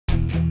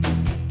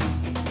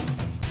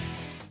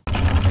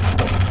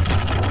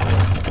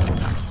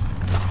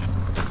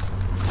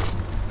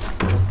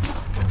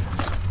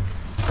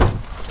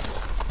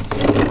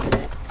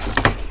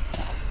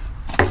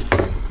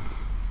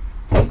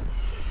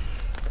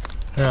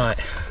Right,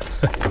 I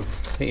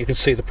think you can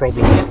see the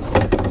problem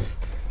here.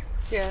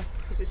 Yeah,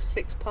 because it's a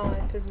fixed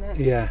pipe, isn't it?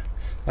 Yeah,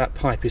 that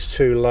pipe is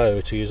too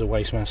low to use a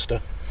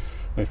Wastemaster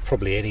with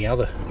probably any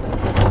other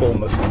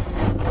form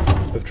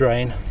of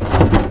drain.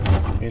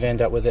 You'd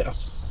end up with it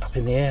up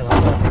in the air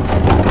like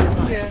that.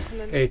 Right. Yeah. And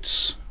then,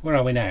 it's, where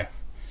are we now?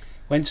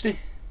 Wednesday?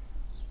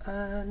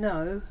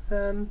 no.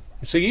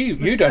 So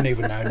you don't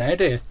even know now,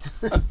 do you?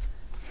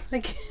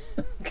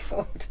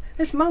 God,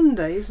 it's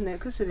Monday, isn't it?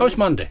 Cause it Oh, it's is.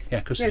 Monday. Yeah,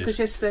 because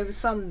yesterday was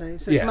Sunday,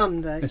 so Yeah, it's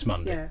Monday. it's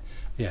Monday. Yeah.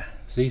 Yeah,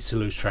 it's easy to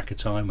lose track of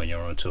time when you're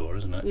on a tour,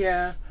 isn't it?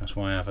 Yeah. That's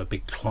why I have a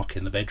big clock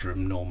in the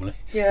bedroom normally.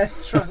 Yeah,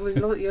 that's right.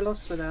 You're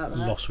lost without that.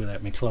 Lost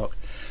without my clock.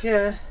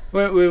 Yeah.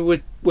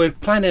 We're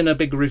planning a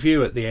big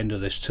review at the end of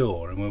this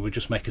tour, and we were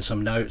just making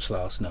some notes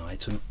last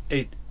night, and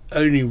it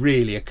only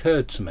really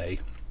occurred to me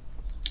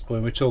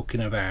when we're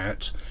talking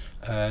about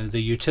the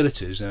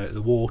utilities,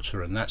 the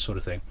water and that sort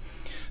of thing,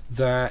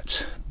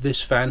 that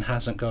this van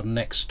hasn't got an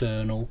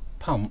external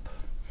pump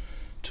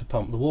to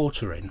pump the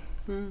water in.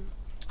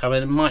 I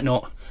mean, it might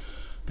not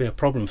be a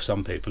problem for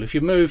some people. If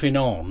you're moving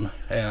on,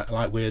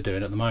 like we're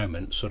doing at the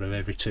moment, sort of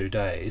every 2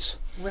 days,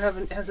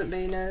 It hasn't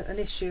been an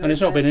issue. and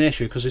it's not been an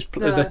issue because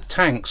No. the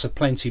tanks are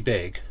plenty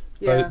big,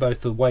 Yeah.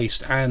 both the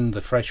waste and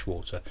the fresh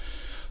water,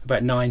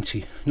 about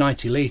 90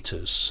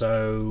 litres,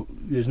 so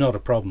there's not a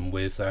problem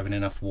with having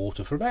enough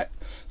water for about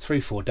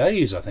 3-4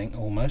 days, I think,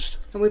 almost.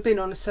 And we've been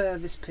on a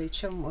service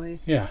pitch, haven't we?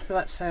 Yeah. So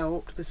that's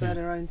helped because we had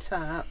our own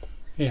tap,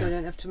 Yeah. so we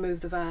don't have to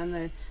move the van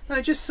then. No,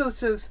 I just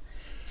sort of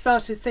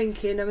started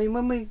thinking, I mean,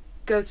 when we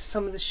go to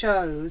some of the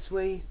shows,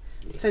 we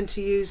tend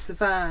to use the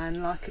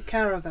van like a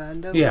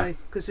caravan, don't Yeah. we?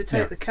 Because we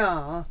take Yeah. the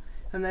car,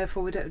 and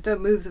therefore we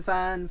don't move the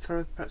van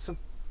for perhaps a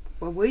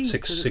week.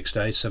 6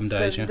 days, 7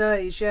 days, 7 yeah.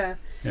 days, yeah.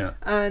 Yeah.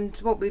 And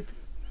what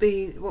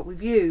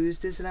we've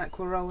used is an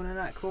aqua roll and an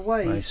aqua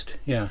waste.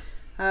 Yeah.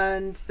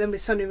 And then we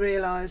suddenly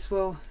realised,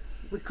 well,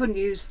 we couldn't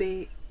use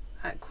the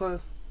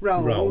aqua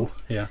roll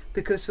Yeah.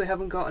 because we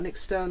haven't got an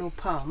external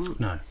pump.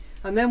 No.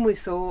 And then we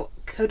thought,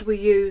 could we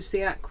use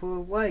the aqua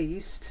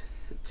waste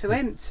to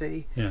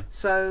empty? Yeah.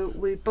 So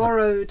we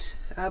borrowed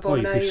our Well,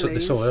 you saw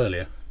this all Bonales.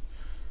 earlier.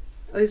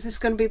 Is this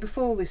going to be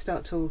before we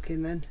start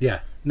talking then? Yeah.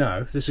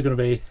 No, this is going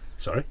to be.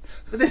 Sorry.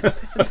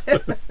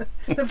 The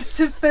bit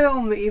of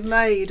film that you've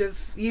made of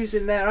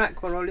using their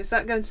aqua roll, is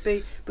that going to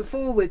be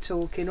before we're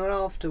talking or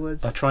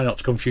afterwards? I try not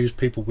to confuse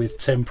people with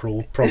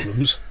temporal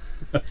problems.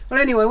 Well,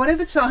 anyway,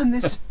 whatever time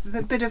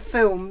the bit of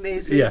film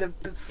is, Yeah. either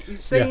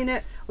you've seen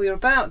it or you're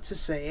about to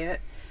see it,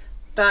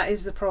 that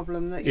is the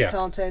problem, that you Yeah.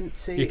 can't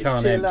empty. You it's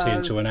can't too empty low.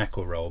 into an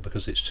aqua roll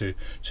because it's too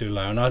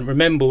low. And I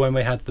remember when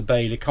we had the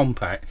Bailey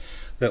Compact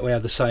that we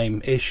had the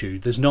same issue.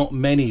 There's not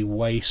many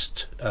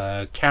waste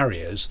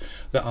carriers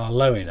that are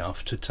low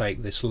enough to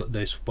take this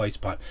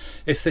waste pipe.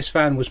 If this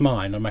van was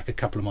mine, I'd make a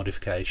couple of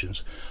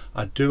modifications.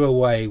 I'd do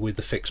away with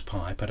the fixed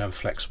pipe. I'd have a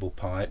flexible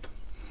pipe,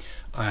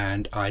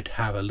 and I'd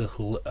have a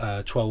little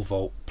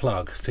 12-volt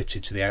plug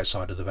fitted to the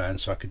outside of the van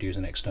so I could use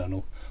an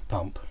external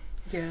pump.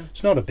 Yeah.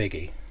 It's not a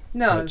biggie.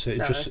 No, But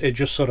no. it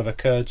just sort of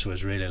occurred to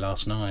us really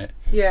last night.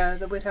 Yeah,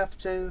 that we'd have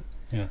to.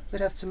 Yeah.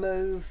 We'd have to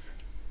move.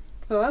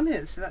 Well, I mean,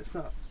 that's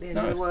not the end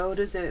of the world,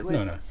 is it?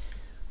 No.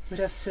 We'd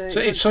have to. So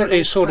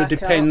it sort of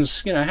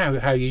depends, you know,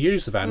 how you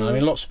use the van. I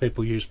mean, lots of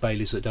people use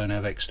Baileys that don't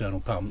have external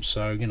pumps,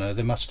 so you know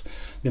they must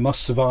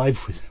survive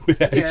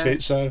without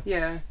it. So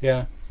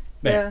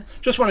Yeah.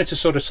 Just wanted to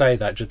sort of say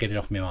that, just get it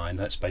off my mind.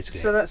 That's basically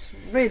So it. that's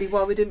really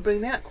why we didn't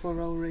bring the aqua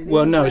roll, really.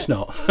 Well, no, it's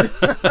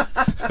wasn't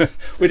not.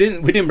 we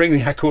didn't bring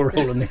the aqua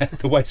roll and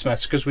the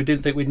Wastemaster because we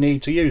didn't think we'd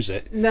need to use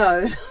it.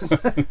 No,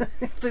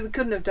 but we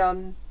couldn't have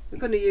done. We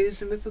couldn't have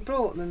used them if we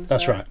brought them.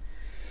 That's so. right.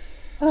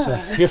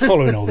 So you're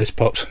following all this,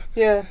 Pops.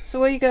 Yeah.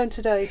 So where are you going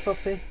today,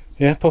 Poppy?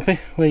 Yeah, Poppy.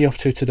 Where are you off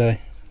to today?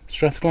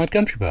 Strathclyde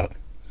Country Park.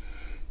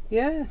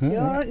 Yeah, you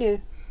are, aren't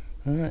you?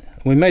 All right.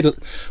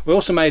 We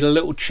also made a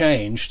little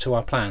change to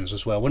our plans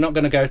as well. We're not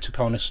going to go to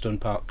Coniston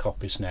Park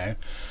Coppice now.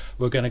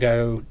 We're going to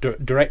go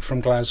direct from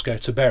Glasgow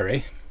to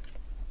Bury,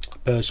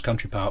 Birds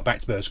Country Park,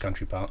 back to Birds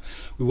Country Park.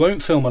 We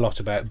won't film a lot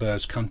about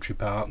Birds Country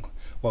Park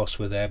whilst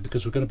we're there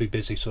because we're going to be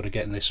busy sort of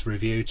getting this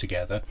review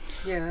together.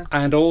 Yeah.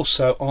 And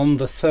also on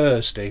the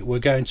Thursday we're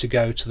going to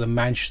go to the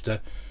Manchester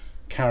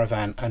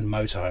Caravan and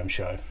Motorhome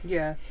Show.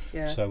 Yeah.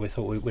 So we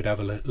thought we'd have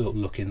a little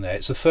look in there.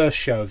 It's the first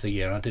show of the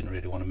year and I didn't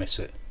really want to miss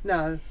it.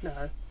 No.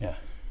 Yeah.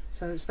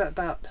 So it's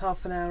about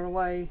half an hour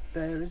away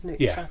there, isn't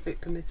it? Yeah. Traffic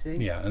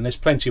permitting. Yeah, and there's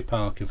plenty of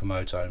parking for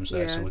motorhomes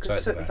there, Yeah, so we'll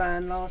because take we took the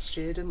van last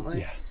year, didn't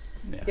we?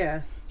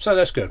 Yeah. So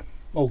that's good.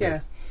 All good. Yeah.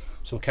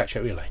 So we'll catch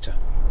up with you later.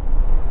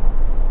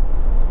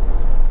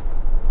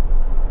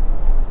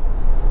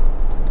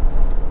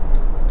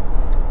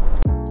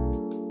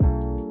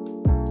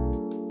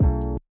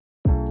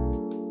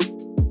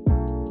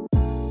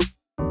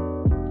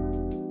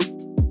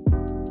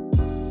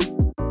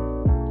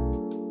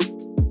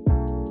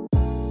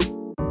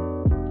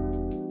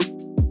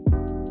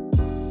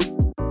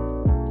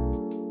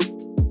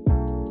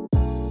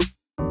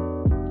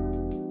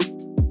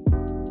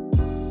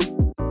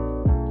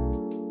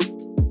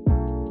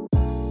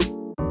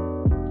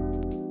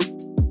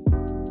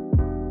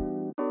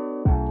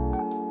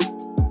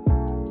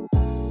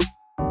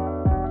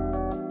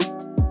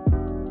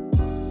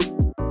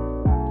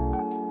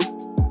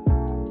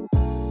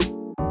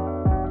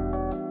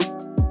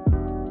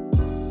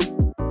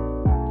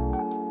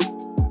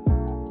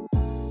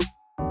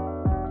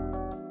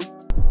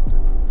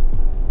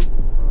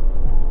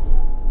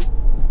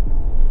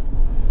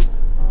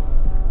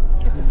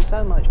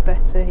 so much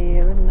better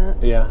here, isn't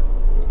it? Yeah.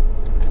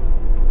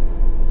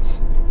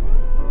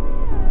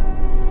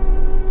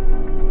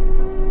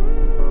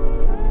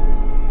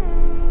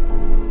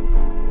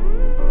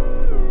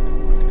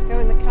 Go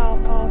in the car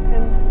park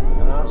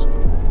and ask?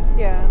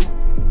 yeah.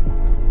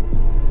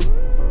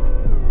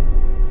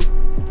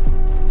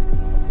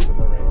 Give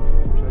them a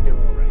ring. Should I give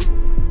them a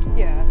ring?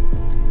 Yeah.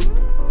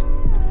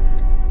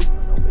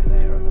 Might not be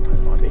there at the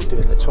moment. Might be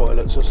doing the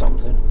toilets or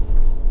something.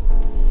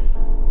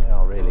 We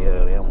are really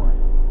early, aren't we?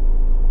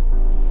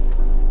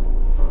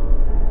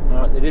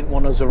 Right, they didn't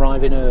want us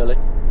arriving early.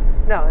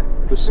 No.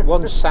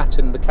 One sat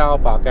in the car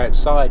park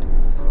outside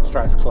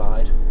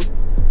Strathclyde,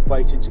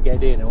 waiting to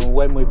get in, and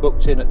when we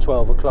booked in at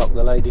 12 o'clock,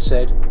 the lady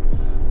said,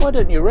 "Why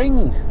don't you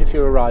ring if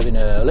you're arriving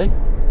early?"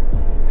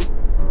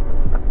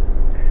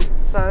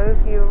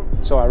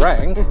 So I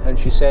rang, and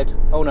she said,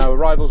 "Oh no,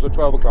 arrivals are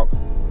 12 o'clock."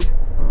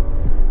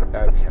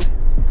 Okay.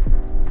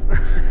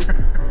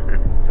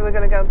 So we're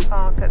going to go and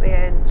park at the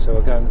end. So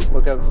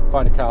we'll go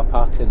find a car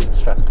park in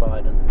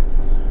Strathclyde and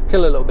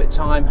kill a little bit of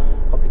time.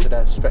 Probably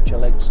could stretch your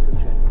legs, couldn't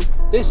you?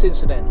 This,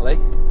 incidentally,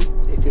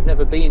 if you've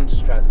never been to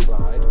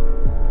Strathclyde,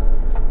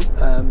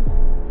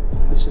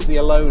 this is the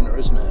Alona,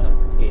 isn't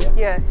it? Here.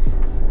 Yes.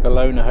 The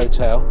Alona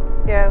Hotel.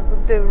 Yeah,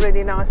 we'll do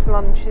really nice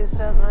lunches,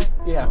 don't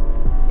they? Yeah.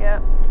 Yeah.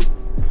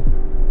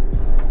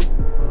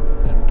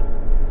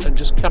 And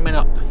just coming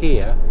up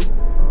here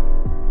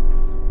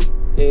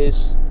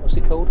is, what's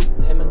it called?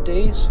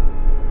 M&D's?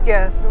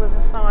 Yeah, there was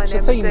a sign. It's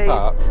a theme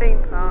park.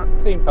 Theme park.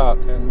 Theme park,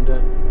 and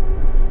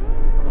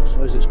I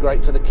suppose it's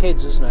great for the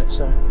kids, isn't it?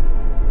 So,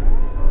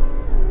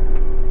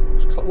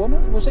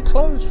 was it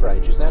closed for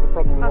ages? They had a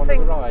problem with one of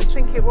the rides. I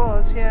think it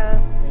was, yeah.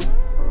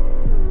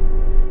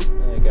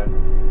 There you go.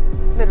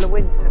 Middle of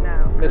winter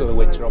now. Middle of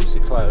winter, obviously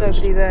closed.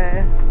 Nobody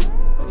there.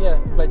 But yeah,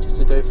 plenty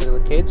to do for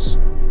the kids.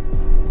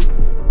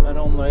 And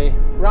on the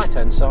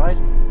right-hand side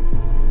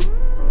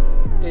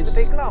is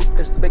the big lock.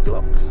 It's the big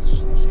lock,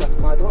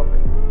 Strathclyde lock,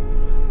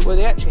 where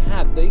they actually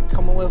had the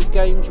Commonwealth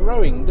Games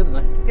rowing, didn't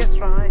they? That's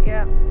right,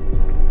 yeah.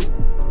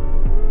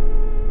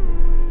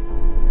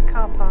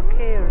 Car park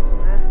here, isn't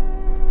there?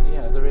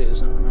 Yeah, there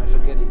is. I don't know if I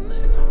get in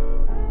there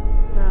though.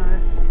 No.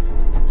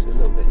 It's a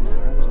little bit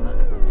narrow, isn't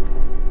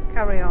it?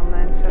 Carry on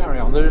then. So Carry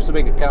on. There is a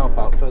bigger car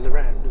park further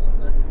round, isn't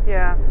there?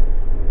 yeah.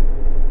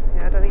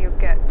 Yeah, I don't think you'll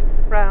get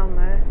round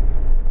there.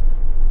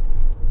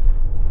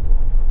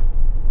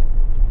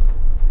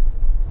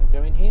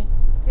 Go in here?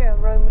 Yeah,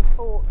 Roman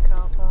Fort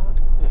car park.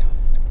 Yeah.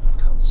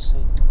 I can't see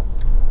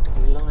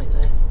any light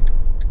there.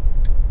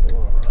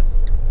 All right.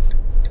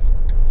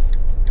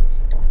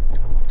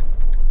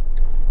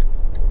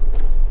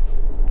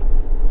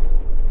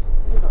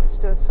 We've got to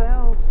do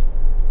ourselves.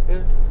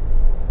 Yeah.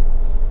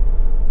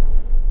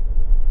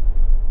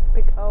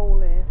 Big hole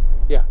here.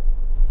 Yeah.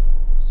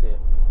 See it.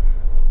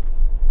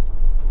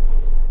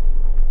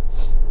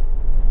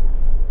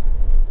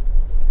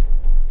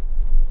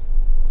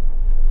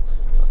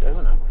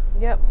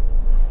 Yep.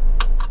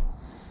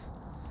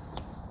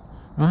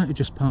 Right, it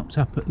just parked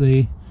up at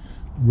the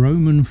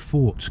Roman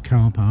Fort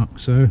car park,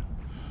 so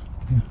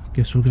yeah, I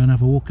guess we'll go and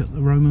have a walk at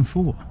the Roman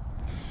Fort.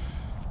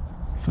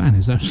 Fan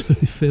is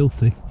absolutely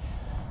filthy.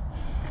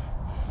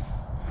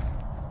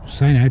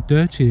 Saying how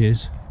dirty it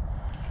is.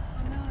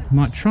 I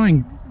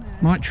know,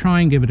 Might try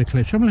and give it a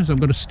clear. Trouble is, I've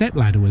got a step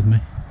ladder with me.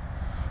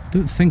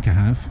 Don't think I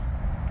have.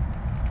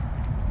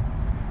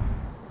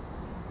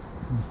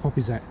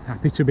 Poppy's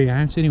happy to be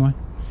out anyway.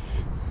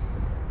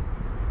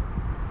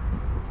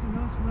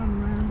 Nice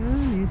run round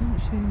earlier, didn't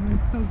she?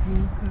 With dog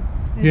walk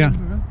at Yeah,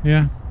 Edinburgh.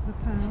 yeah, The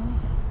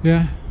pals.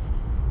 yeah.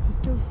 She's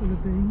still full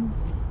of beans.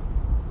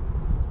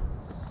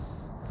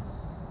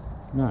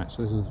 Right,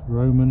 so this is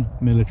Roman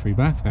military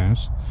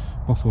bathhouse,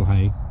 Bothwell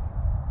Hague.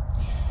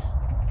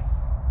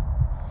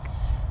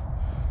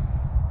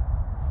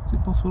 Is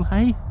it Bothwell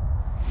Hague?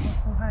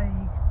 Bothwell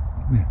Hague.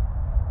 Yeah.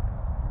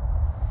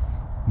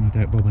 No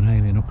doubt Bob and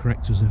Alien will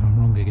correct us if I'm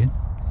wrong again.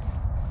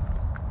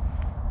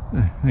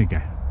 There you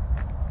go.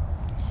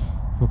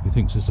 Poppy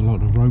thinks there's a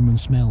lot of Roman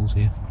smells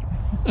here.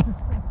 It's a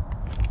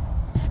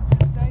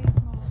day's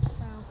march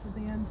south of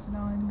the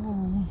Antonine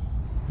Wall.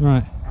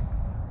 Right.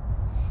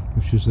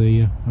 Which is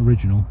the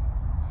original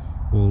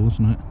wall,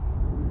 isn't it?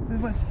 It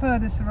was the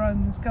furthest the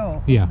Romans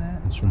got, Yeah, wasn't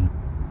it? that's right.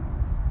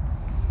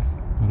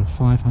 Got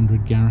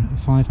a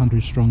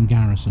 500 strong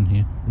garrison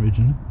here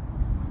originally.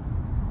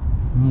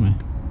 Blimey.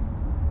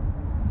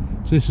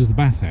 So this is the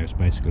bathhouse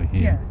basically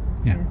here.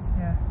 Yeah, it is,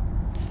 yeah.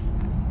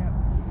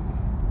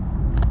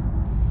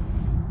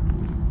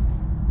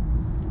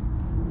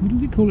 Why did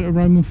they call it a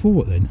Roman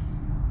fort then?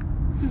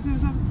 Because there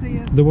was obviously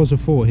a... There was a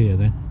fort here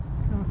then.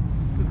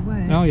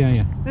 Where? Oh yeah,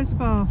 yeah. There's a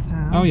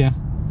bathhouse. Oh yeah.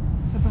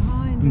 So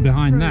behind, And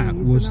behind that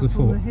trees was and the up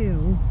on fort. the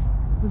hill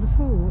was a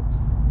fort.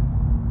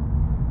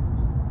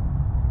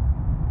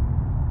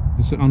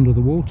 It's under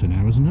the water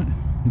now, isn't it?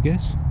 I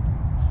guess.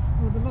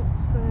 Well, the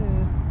lock's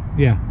there.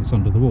 Yeah, it's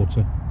under the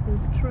water. So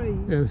there's trees.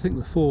 Yeah, I think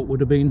the fort would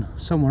have been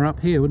somewhere up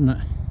here, wouldn't it?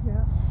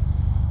 Yeah.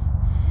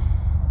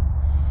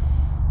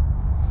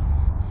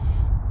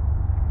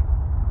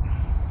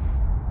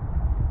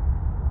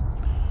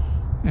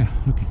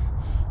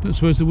 Don't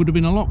suppose there would have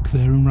been a lock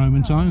there in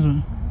Roman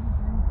times.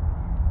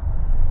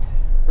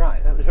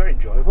 Right, that was very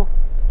enjoyable.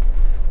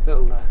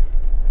 Little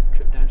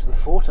trip down to the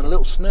fort and a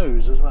little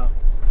snooze as well.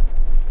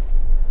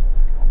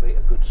 Can't beat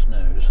a good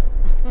snooze.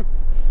 I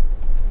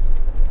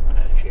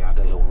actually had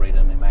a little read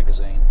in my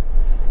magazine.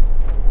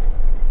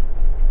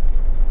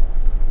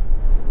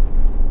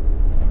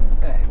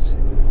 That's it.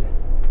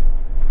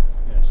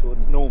 Yeah, so I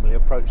wouldn't normally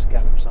approach the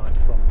campsite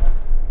from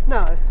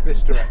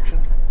this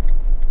direction.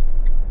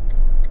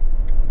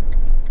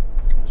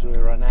 Because we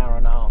were an hour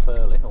and a half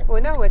early. Or... Well,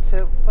 we know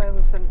where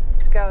we're to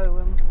go,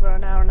 and we're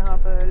an hour and a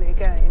half early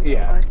again.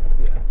 Yeah, aren't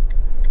we? yeah.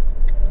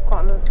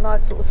 Quite a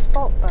nice little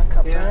spot back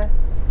up there.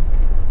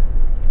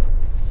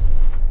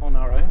 On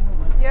our own,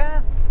 weren't we?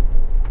 Yeah.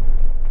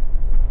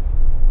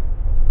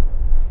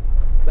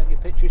 Plenty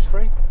of pitches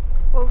free.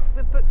 Well,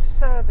 we booked a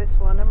service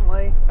one, haven't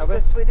we? Have we?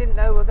 Because we didn't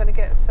know we were going to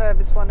get a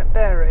service one at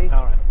Bury.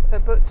 All right. So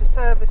booked a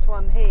service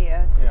one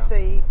here to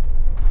see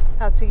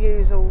how to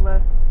use all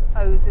the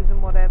hoses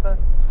and whatever.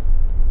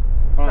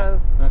 Right.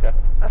 So okay.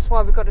 That's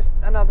why we've got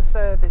another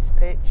service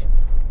pitch.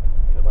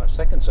 About a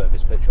second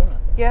service pitch, wasn't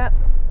it? Yeah.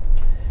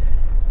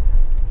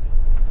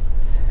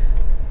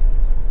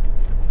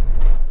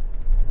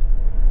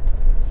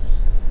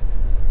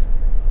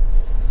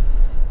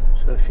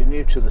 So if you're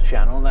new to the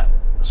channel,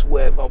 that's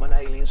where Bob and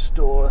Aileen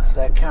store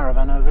their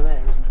caravan over there,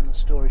 isn't it? And the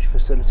storage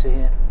facility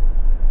here.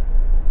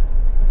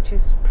 Which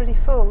is pretty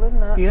full,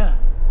 isn't it? Yeah.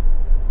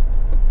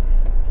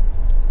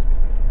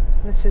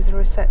 This is the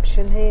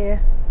reception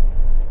here.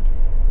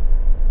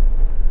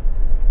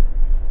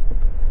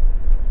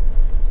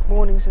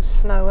 Warnings of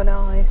snow and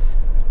ice.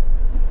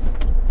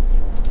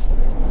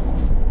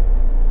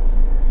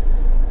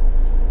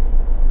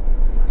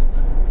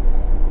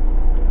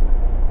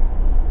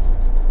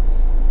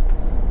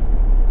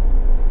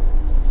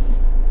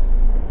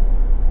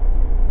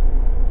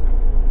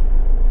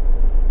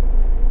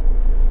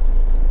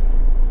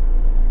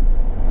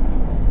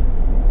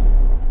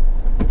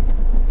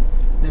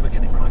 Never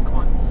get it right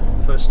quite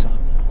first time.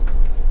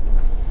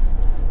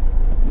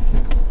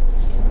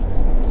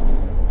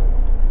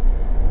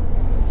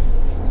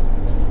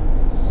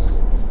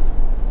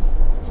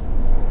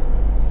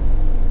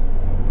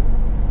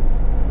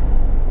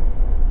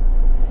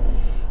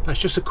 It's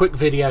just a quick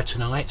video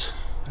tonight.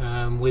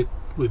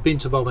 We've been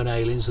to Bob and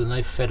Aileen's and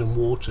they've fed and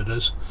watered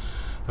us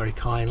very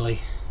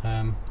kindly,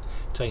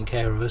 taking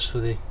care of us for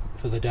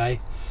the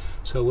day.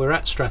 So we're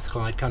at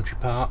Strathclyde Country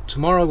Park.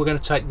 Tomorrow we're going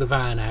to take the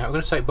van out. We're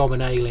going to take Bob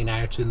and Aileen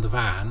out in the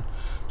van,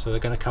 so they're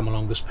going to come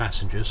along as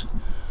passengers.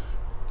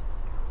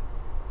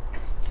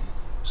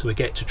 So we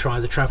get to try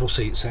the travel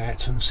seats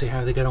out and see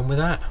how they get on with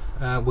that.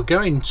 We're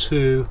going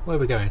to, where are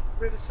we going?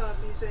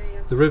 Riverside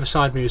Museum. The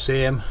Riverside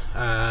Museum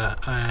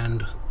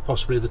and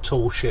possibly the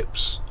tall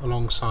ships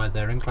alongside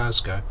there in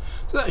Glasgow.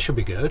 So that should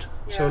be good.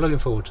 Yeah. So we're looking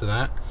forward to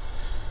that.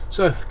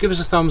 So give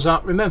us a thumbs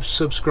up, remember to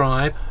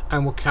subscribe,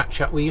 and we'll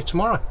catch up with you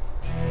tomorrow.